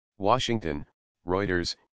Washington,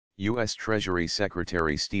 Reuters, U.S. Treasury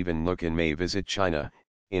Secretary Steven Mnuchin may visit China,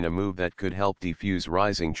 in a move that could help defuse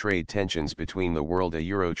rising trade tensions between the world and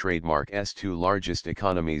Euro trademark's two largest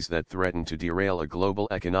economies that threaten to derail a global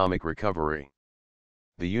economic recovery.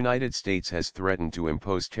 The United States has threatened to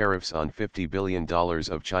impose tariffs on $50 billion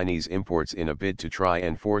of Chinese imports in a bid to try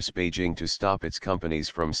and force Beijing to stop its companies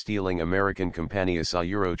from stealing American companies'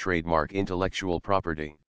 Euro trademark intellectual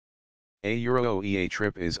property. A Euro OEA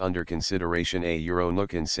trip is under consideration, a Euro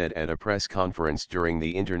Mnuchin said at a press conference during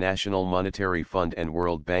the International Monetary Fund and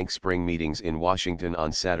World Bank spring meetings in Washington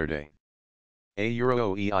on Saturday. A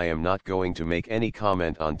Euro OEA, I am not going to make any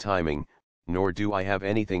comment on timing, nor do I have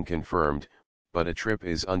anything confirmed, but a trip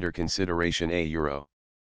is under consideration, a Euro.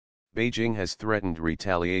 Beijing has threatened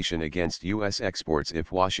retaliation against U.S. exports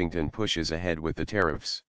if Washington pushes ahead with the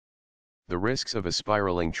tariffs. The risks of a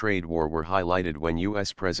spiraling trade war were highlighted when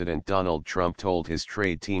U.S. President Donald Trump told his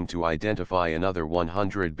trade team to identify another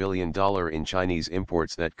 $100 billion in Chinese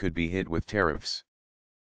imports that could be hit with tariffs.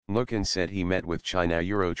 Mnuchin said he met with China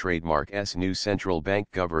Euro Trademark's new central bank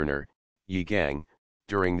governor, Yi Gang,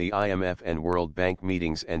 during the IMF and World Bank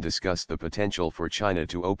meetings and discussed the potential for China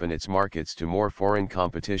to open its markets to more foreign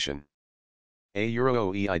competition. A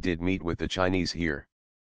Euro OEA did meet with the Chinese here.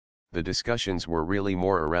 The discussions were really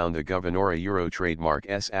more around the Governora Euro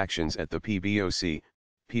Trademark's actions at the PBOC,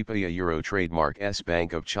 PPA Euro Trademark's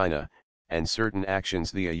Bank of China, and certain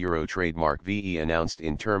actions the Euro Trademark VE announced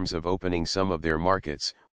in terms of opening some of their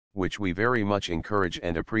markets, which we very much encourage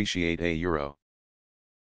and appreciate, a Euro.